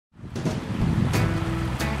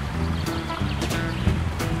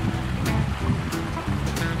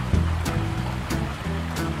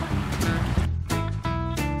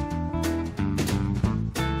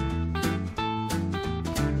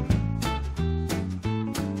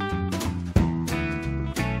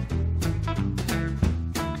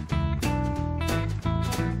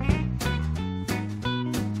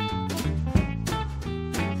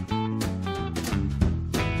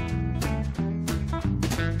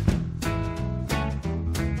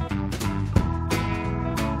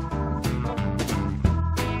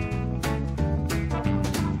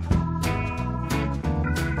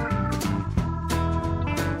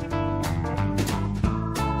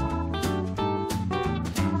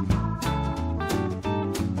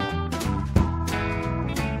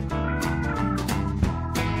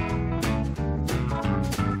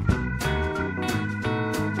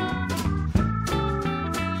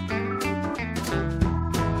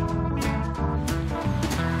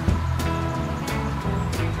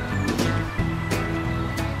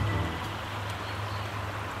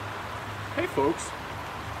folks,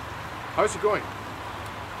 how's it going?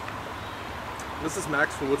 This is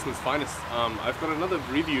Max from Woodsman's Finest. I've got another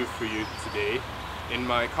review for you today in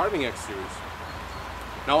my carving axe series.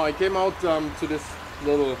 Now I came out to this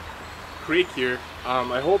little creek here.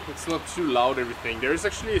 I hope it's not too loud, everything. There is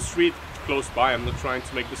actually a street close by. I'm not trying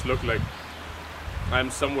to make this look like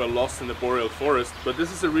I'm somewhere lost in the boreal forest, but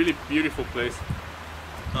this is a really beautiful place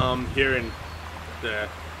here in the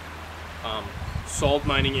salt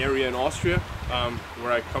mining area in Austria,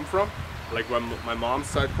 where I come from, like where my mom's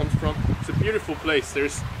side comes from. It's a beautiful place.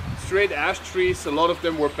 There's straight ash trees. A lot of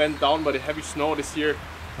them were bent down by the heavy snow this year.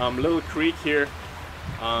 Little creek here.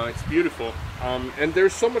 It's beautiful. And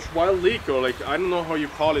there's so much wild leek, or like, I don't know how you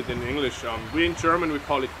call it in English. We in German we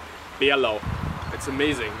call it Bärlau. It's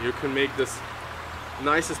amazing. You can make this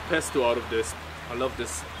nicest pesto out of this. I love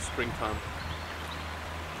this springtime.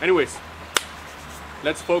 Anyways,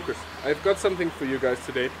 let's focus. I've got something for you guys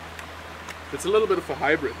today. It's a little bit of a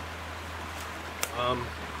hybrid.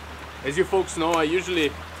 As you folks know, I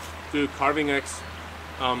usually do carving axe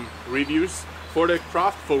reviews for the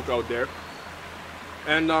craft folk out there.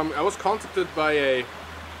 And I was contacted by a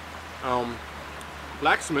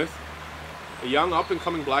blacksmith, a young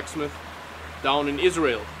up-and-coming blacksmith down in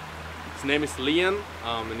Israel. His name is Lian,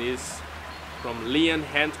 and he's from Lian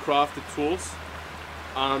Handcrafted Tools.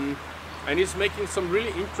 And he's making some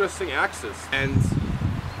really interesting axes and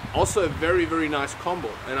also a very, very nice combo.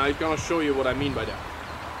 And I'm gonna show you what I mean by that.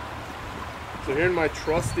 So here in my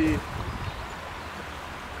trusty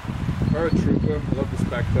paratrooper, I love this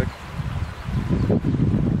backpack.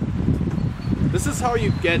 This is how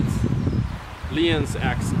you get Lian's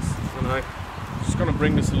axes. And I'm just gonna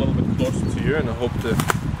bring this a little bit closer to you, and I hope the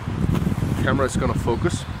camera is gonna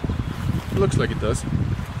focus. It looks like it does.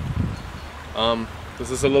 This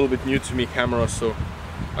is a little bit new to me camera, so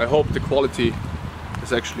I hope the quality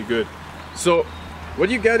is actually good. So what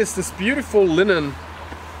you get is this beautiful linen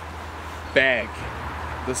bag.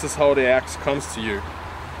 This is how the axe comes to you,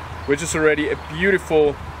 which is already a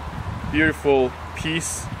beautiful, beautiful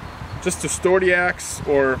piece just to store the axe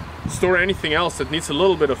or store anything else that needs a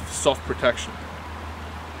little bit of soft protection.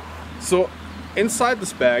 So inside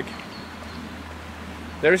this bag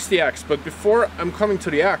there's the axe, but before I'm coming to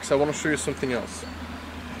the axe, I want to show you something else.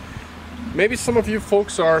 Maybe some of you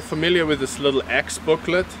folks are familiar with this little axe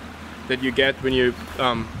booklet that you get when you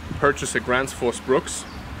purchase a Grants Force Brooks.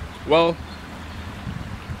 Well,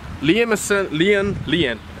 Lian is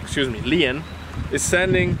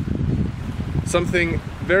sending something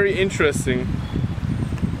very interesting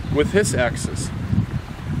with his axes.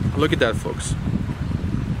 Look at that, folks.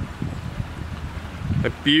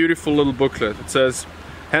 A beautiful little booklet. It says,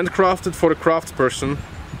 handcrafted for the craftsperson,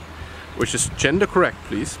 which is gender correct,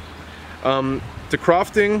 please. The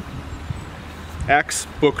crafting axe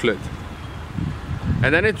booklet.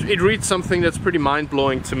 And then it reads something that's pretty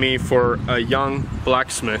mind-blowing to me for a young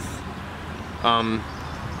blacksmith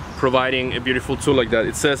providing a beautiful tool like that.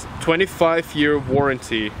 It says 25-year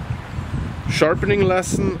warranty, sharpening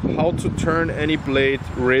lesson, how to turn any blade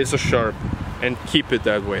razor sharp and keep it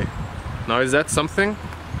that way. Now, is that something?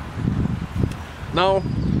 Now,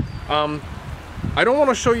 I don't want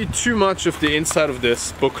to show you too much of the inside of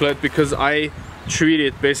this booklet because I treat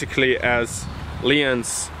it basically as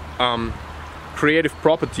Lian's creative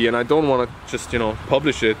property, and I don't want to just, you know,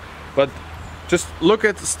 publish it. But just look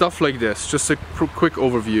at stuff like this. Just a quick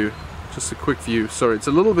overview. Just a quick view. Sorry, it's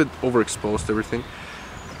a little bit overexposed, everything.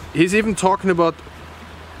 He's even talking about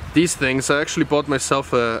these things. I actually bought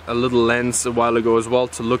myself a little lens a while ago as well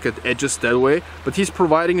to look at edges that way. But he's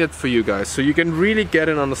providing it for you guys, so you can really get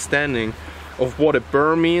an understanding of what a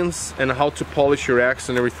burr means and how to polish your axe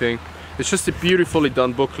and everything. It's just a beautifully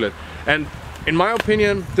done booklet. And in my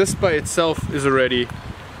opinion, this by itself is already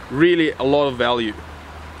really a lot of value.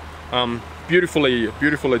 Beautiful idea,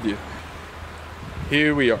 beautiful idea.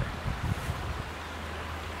 Here we are.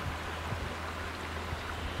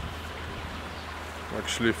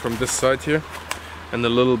 Actually from this side here, and a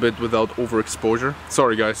little bit without overexposure.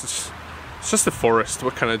 Sorry guys, it's just a forest,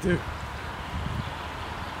 what can I do?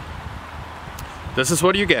 This is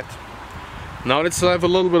what you get. Now let's have a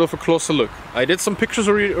little bit of a closer look. I did some pictures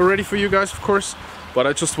already for you guys, of course, but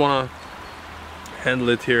I just want to handle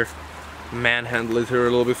it here, manhandle it here a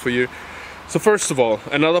little bit for you. So first of all,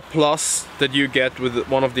 another plus that you get with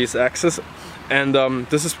one of these axes, and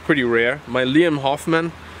this is pretty rare. My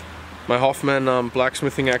Hoffman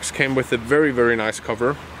blacksmithing axe came with a very, very nice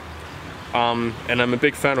cover, and I'm a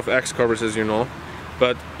big fan of axe covers, as you know,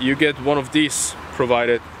 but you get one of these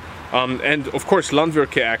provided. And of course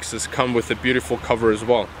Landwerke axes come with a beautiful cover as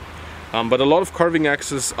well, but a lot of carving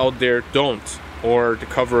axes out there don't. or the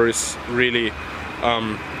cover is really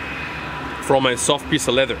from a soft piece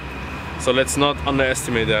of leather. So let's not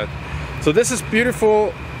underestimate that. So this is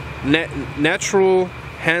beautiful, natural,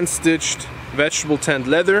 hand-stitched vegetable tanned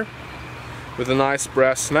leather with a nice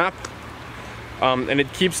brass snap, and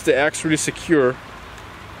it keeps the axe really secure.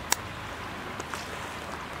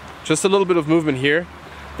 Just a little bit of movement here.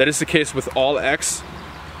 That is the case with all axe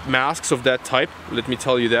masks of that type, let me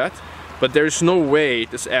tell you that. But there is no way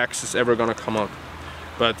this axe is ever gonna come out.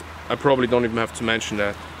 But I probably don't even have to mention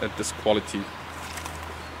that at this quality.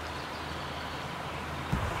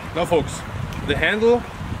 Now folks, the handle,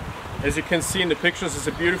 as you can see in the pictures, is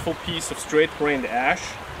a beautiful piece of straight grained ash.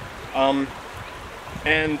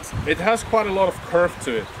 And it has quite a lot of curve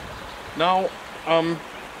to it. Now,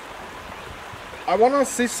 I want to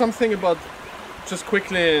say something about, just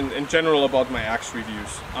quickly in general, about my axe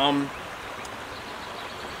reviews.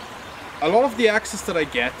 A lot of the axes that I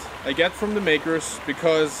get from the makers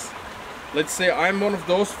because, let's say I'm one of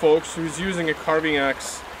those folks who's using a carving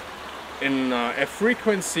axe in a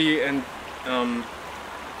frequency and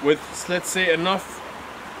with, let's say, enough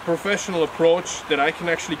professional approach that I can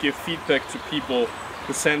actually give feedback to people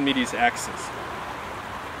who send me these axes.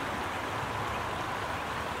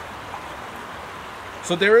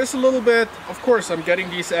 So there is a little bit, of course, I'm getting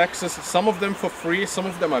these axes, some of them for free, some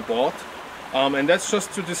of them I bought, and that's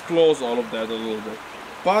just to disclose all of that a little bit.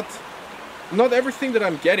 But not everything that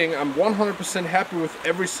I'm getting, I'm 100% happy with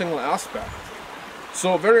every single aspect.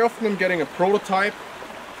 So very often I'm getting a prototype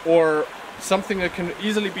or something that can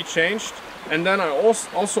easily be changed, and then I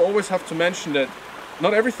also always have to mention that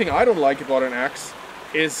not everything I don't like about an axe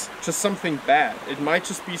is just something bad. It might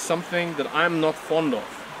just be something that I'm not fond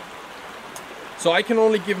of. So I can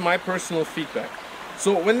only give my personal feedback.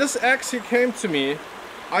 So when this axe here came to me,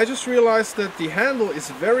 I just realized that the handle is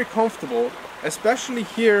very comfortable, especially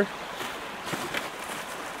here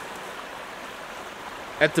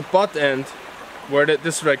at the butt end, where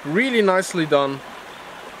this like really nicely done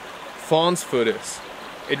fawn's foot is.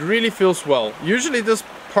 It really feels well. Usually this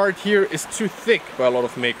part here is too thick by a lot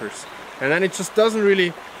of makers, and then it just doesn't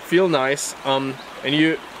really feel nice. And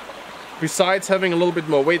you, besides having a little bit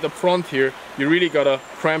more weight up front here, you really gotta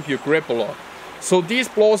cramp your grip a lot. So these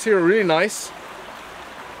blows here are really nice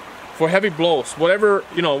for heavy blows, whatever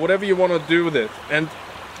you know, whatever you want to do with it. And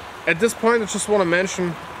at this point, I just want to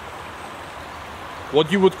mention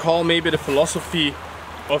what you would call maybe the philosophy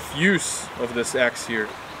of use of this axe here.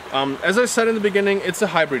 As I said in the beginning, it's a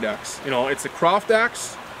hybrid axe. You know, it's a craft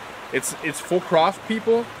axe. It's for craft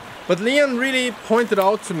people. But Lian really pointed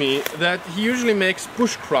out to me that he usually makes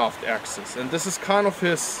bushcraft axes, and this is kind of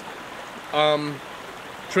his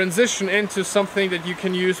transition into something that you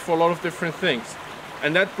can use for a lot of different things.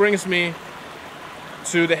 And that brings me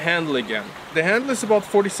to the handle again. The handle is about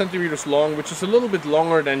 40 centimeters long, which is a little bit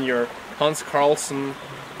longer than your Hans Carlsen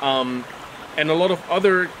and a lot of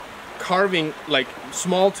other carving, like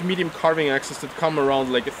small to medium carving axes that come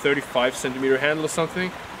around like a 35 centimeter handle or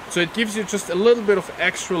something. So it gives you just a little bit of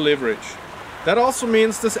extra leverage. That also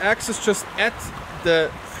means this axe is just at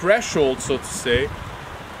the threshold, so to say,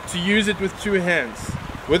 to use it with two hands.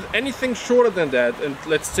 With anything shorter than that, and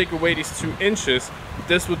let's take away these 2 inches,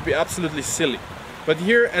 this would be absolutely silly. But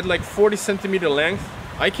here at like 40 centimeter length,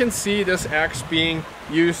 I can see this axe being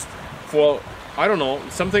used for, I don't know,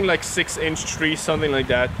 something like 6-inch tree, something like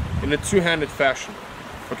that, in a two-handed fashion.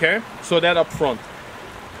 Okay, so that up front.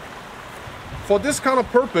 For this kind of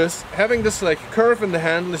purpose, having this like curve in the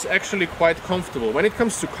handle is actually quite comfortable. When it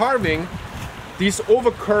comes to carving, these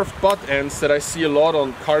over-curved butt ends that I see a lot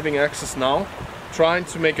on carving axes now, trying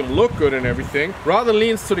to make them look good and everything, rather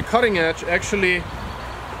leans to the cutting edge, actually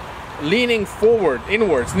leaning forward,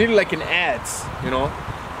 inwards, nearly like an adze, you know.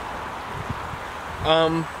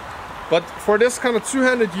 But for this kind of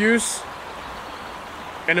two-handed use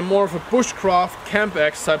and a more of a bushcraft camp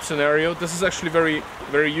axe type scenario, this is actually very,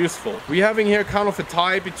 very useful. We're having here kind of a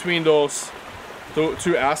tie between those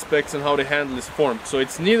two aspects and how the handle is formed. So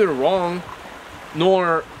it's neither wrong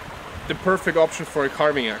nor the perfect option for a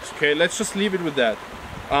carving axe. Okay, let's just leave it with that.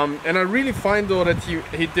 And I really find though that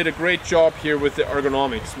he did a great job here with the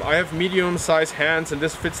ergonomics. I have medium-sized hands and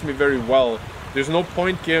this fits me very well. There's no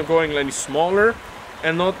point going any smaller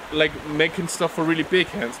and not like making stuff for really big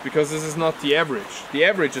hands, because this is not the average. The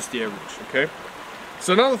average is the average, okay?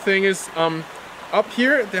 So another thing is, up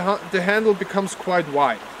here the handle becomes quite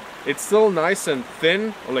wide. It's still nice and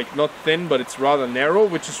thin, or like not thin, but it's rather narrow,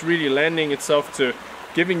 which is really lending itself to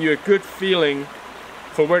giving you a good feeling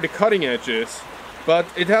for where the cutting edge is. But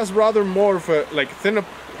it has rather more of a like thinner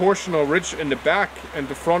portion or ridge in the back, and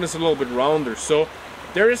the front is a little bit rounder. So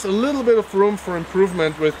there is a little bit of room for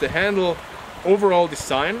improvement with the handle overall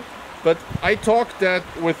design. But I talked that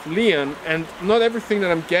with Lian, and not everything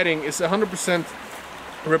that I'm getting is 100%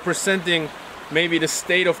 representing maybe the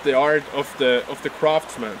state of the art of the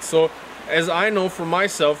craftsman. So as I know for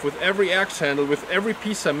myself, with every axe handle, with every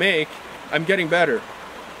piece I make, I'm getting better.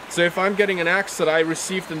 So if I'm getting an axe that I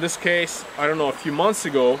received, in this case, I don't know, a few months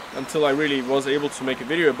ago, until I really was able to make a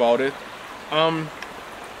video about it,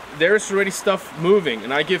 there's already stuff moving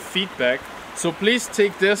and I give feedback. So please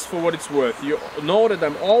take this for what it's worth. You know that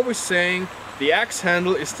I'm always saying the axe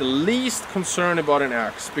handle is the least concern about an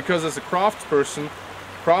axe, because as a craftsperson,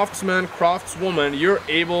 craftsman, craftswoman, you're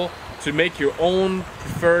able to make your own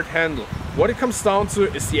preferred handle. What it comes down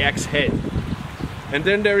to is the axe head. And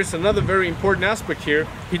then there is another very important aspect here.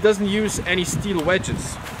 He doesn't use any steel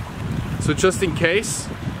wedges. So just in case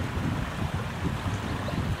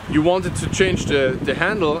you wanted to change the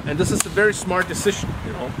handle, and this is a very smart decision,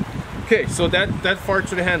 you know. Okay, so that far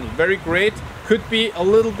to the handle, very great. Could be a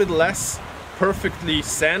little bit less perfectly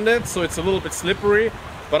sanded, so it's a little bit slippery,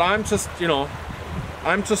 but I'm just, you know,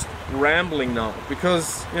 I'm just rambling now,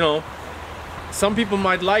 because, you know, some people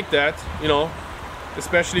might like that, you know,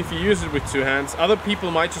 especially if you use it with two hands. Other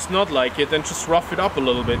people might just not like it and just rough it up a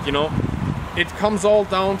little bit, you know. It comes all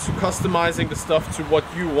down to customizing the stuff to what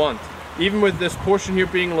you want. Even with this portion here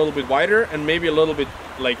being a little bit wider and maybe a little bit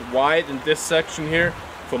like wide in this section here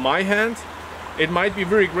for my hand, it might be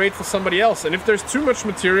very great for somebody else. And if there's too much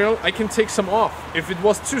material, I can take some off. If it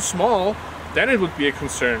was too small, then it would be a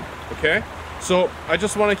concern, okay? So I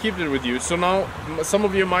just want to keep it with you. So now some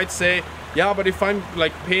of you might say, yeah, but if I'm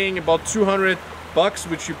like paying about 200 bucks,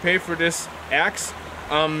 which you pay for this axe,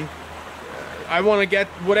 I want to get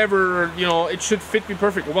whatever, you know, it should fit me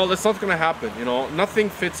perfectly. Well, that's not going to happen, you know. Nothing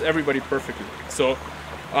fits everybody perfectly. So,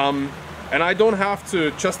 and I don't have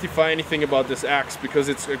to justify anything about this axe because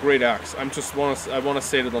it's a great axe. I want to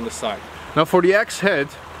say that on the side. Now for the axe head,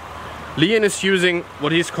 Lian is using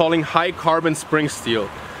what he's calling high carbon spring steel.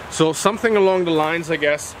 So something along the lines, I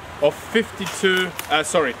guess, of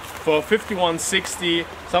 5160,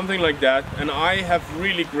 something like that. And I have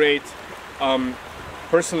really great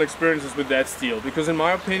personal experiences with that steel, because in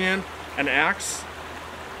my opinion, an axe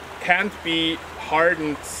can't be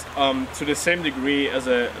hardened to the same degree as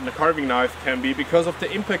a carving knife can be, because of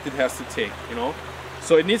the impact it has to take, you know.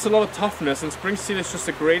 So it needs a lot of toughness, and spring steel is just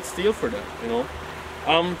a great steel for that, you know.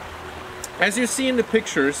 As you see in the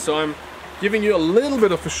pictures, so I'm giving you a little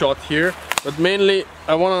bit of a shot here, but mainly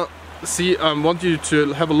I want you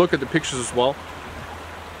to have a look at the pictures as well.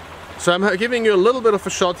 So I'm giving you a little bit of a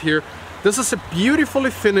shot here. This is a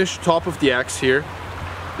beautifully finished top of the axe here.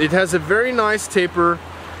 It has a very nice taper,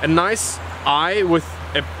 a nice eye with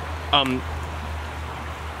a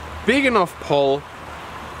big enough pull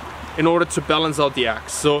in order to balance out the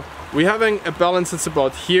axe. So we're having a balance that's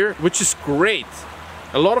about here, which is great.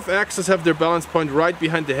 A lot of axes have their balance point right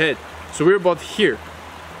behind the head. So we're about here,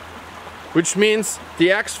 which means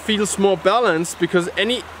the axe feels more balanced, because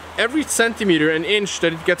every centimeter, an inch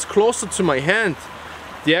that it gets closer to my hand,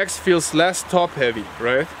 the axe feels less top heavy,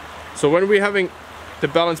 right? So when we're having the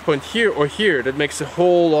balance point here or here, that makes a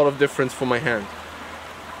whole lot of difference for my hand.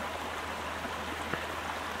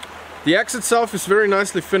 The axe itself is very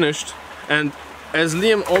nicely finished, and as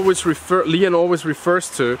Lian always refers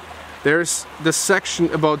to, there's the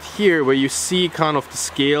section about here where you see kind of the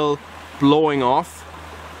scale blowing off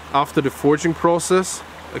after the forging process,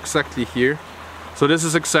 exactly here. So this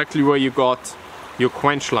is exactly where you got your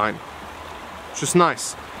quench line, which is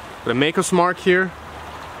nice. The maker's mark here,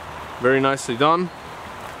 very nicely done.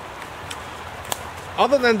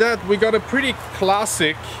 Other than that, we got a pretty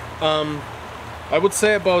classic, I would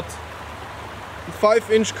say about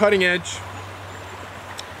 5-inch cutting edge,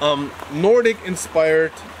 Nordic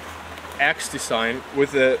inspired axe design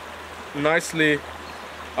with a nicely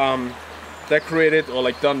decorated or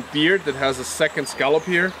like done beard that has a second scallop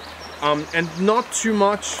here, and not too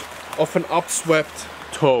much of an upswept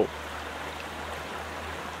toe.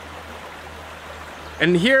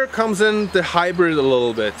 And here comes in the hybrid a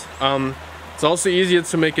little bit. It's also easier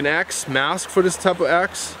to make an axe mask for this type of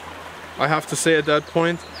axe, I have to say at that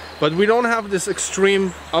point. But we don't have this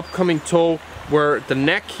extreme upcoming toe where the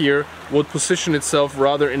neck here would position itself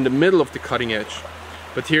rather in the middle of the cutting edge.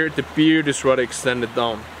 But here the beard is rather extended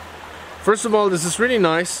down. First of all, this is really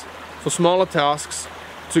nice for smaller tasks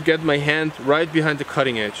to get my hand right behind the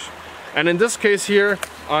cutting edge. And in this case here,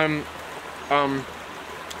 I'm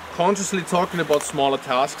consciously talking about smaller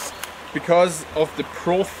tasks because of the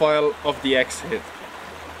profile of the axe head.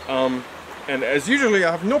 And as usually,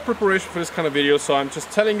 I have no preparation for this kind of video, so I'm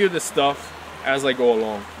just telling you this stuff as I go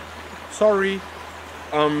along. Sorry.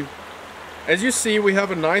 as you see, we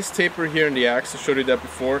have a nice taper here in the axe. I showed you that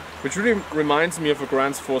before, which really reminds me of a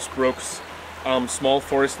Grants Foss Brooks small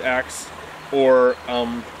forest axe, or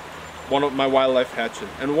one of my wildlife hatchet.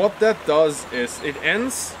 And what that does is it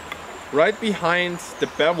ends right behind the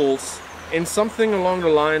bevels in something along the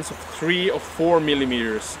lines of 3 or 4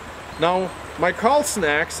 millimeters. Now, my Carlson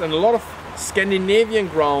axe and a lot of Scandinavian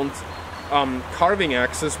ground carving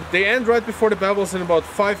axes, they end right before the bevels in about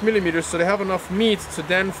 5 millimeters, so they have enough meat to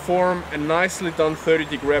then form a nicely done 30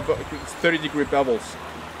 degree bevels.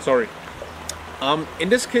 Sorry. In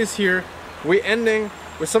this case here, we're ending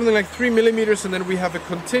with something like 3 millimeters, and then we have a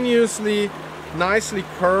continuously nicely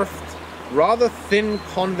curved, rather thin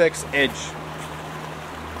convex edge.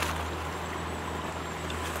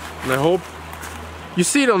 And I hope you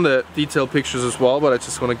see it on the detailed pictures as well, but I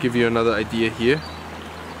just want to give you another idea here.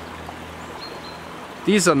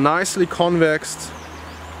 These are nicely convexed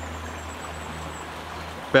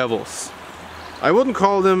bevels. I wouldn't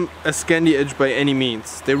call them a Scandi edge by any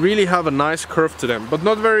means. They really have a nice curve to them, but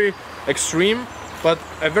not very extreme, but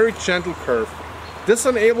a very gentle curve. This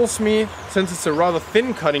enables me, since it's a rather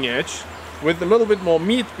thin cutting edge, with a little bit more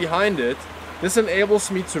meat behind it, this enables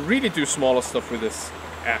me to really do smaller stuff with this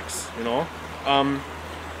axe, you know.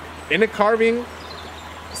 In a carving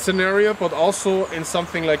scenario, but also in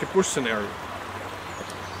something like a bush scenario.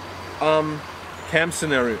 Camp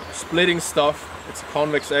scenario, splitting stuff, it's a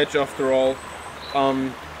convex edge after all.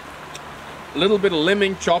 A little bit of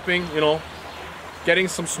limbing, chopping, you know, getting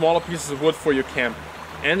some smaller pieces of wood for your camp.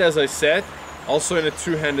 And as I said, also in a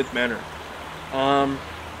two-handed manner.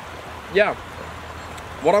 Yeah,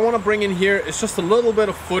 what I want to bring in here is just a little bit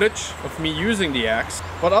of footage of me using the axe.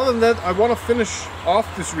 But other than that, I want to finish off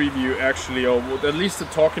this review actually, or at least the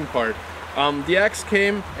talking part. The axe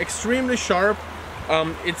came extremely sharp.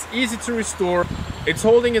 It's easy to restore. It's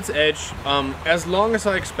holding its edge as long as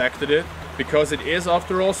I expected it, because it is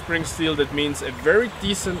after all spring steel. That means a very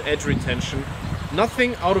decent edge retention.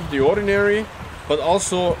 Nothing out of the ordinary, but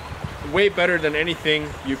also way better than anything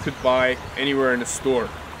you could buy anywhere in a store.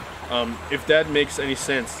 If that makes any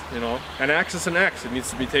sense, you know. An axe is an axe. It needs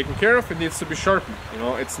to be taken care of. It needs to be sharpened. You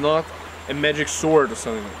know, it's not a magic sword or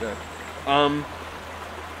something like that.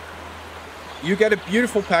 You get a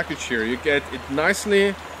beautiful package here. You get it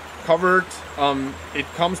nicely covered. It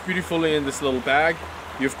comes beautifully in this little bag.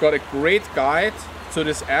 You've got a great guide to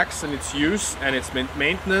this axe and its use and its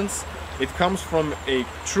maintenance. It comes from a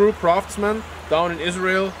true craftsman down in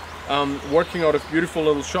Israel, working out a beautiful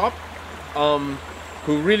little shop,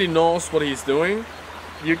 who really knows what he's doing.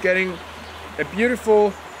 You're getting a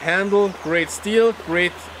beautiful handle, great steel,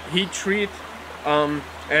 great heat treat,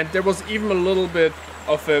 and there was even a little bit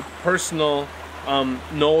of a personal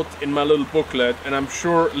note in my little booklet, and I'm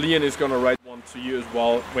sure Lian is gonna write one to you as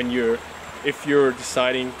well if you're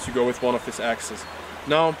deciding to go with one of his axes.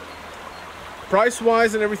 Now,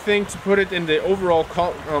 price-wise and everything, to put it in the overall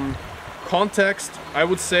context, I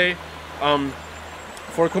would say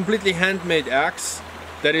for a completely handmade axe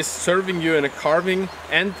that is serving you in a carving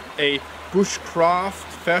and a bushcraft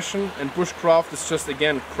fashion, and bushcraft is just,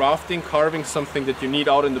 again, crafting, carving something that you need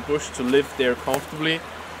out in the bush to live there comfortably.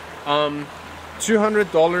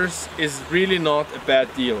 $200 is really not a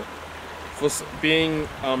bad deal. For being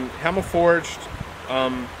hammer forged,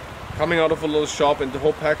 coming out of a little shop, and the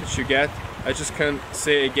whole package you get, I just can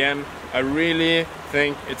say again, I really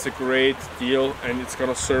think it's a great deal and it's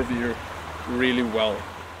gonna serve you really well.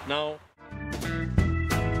 Now,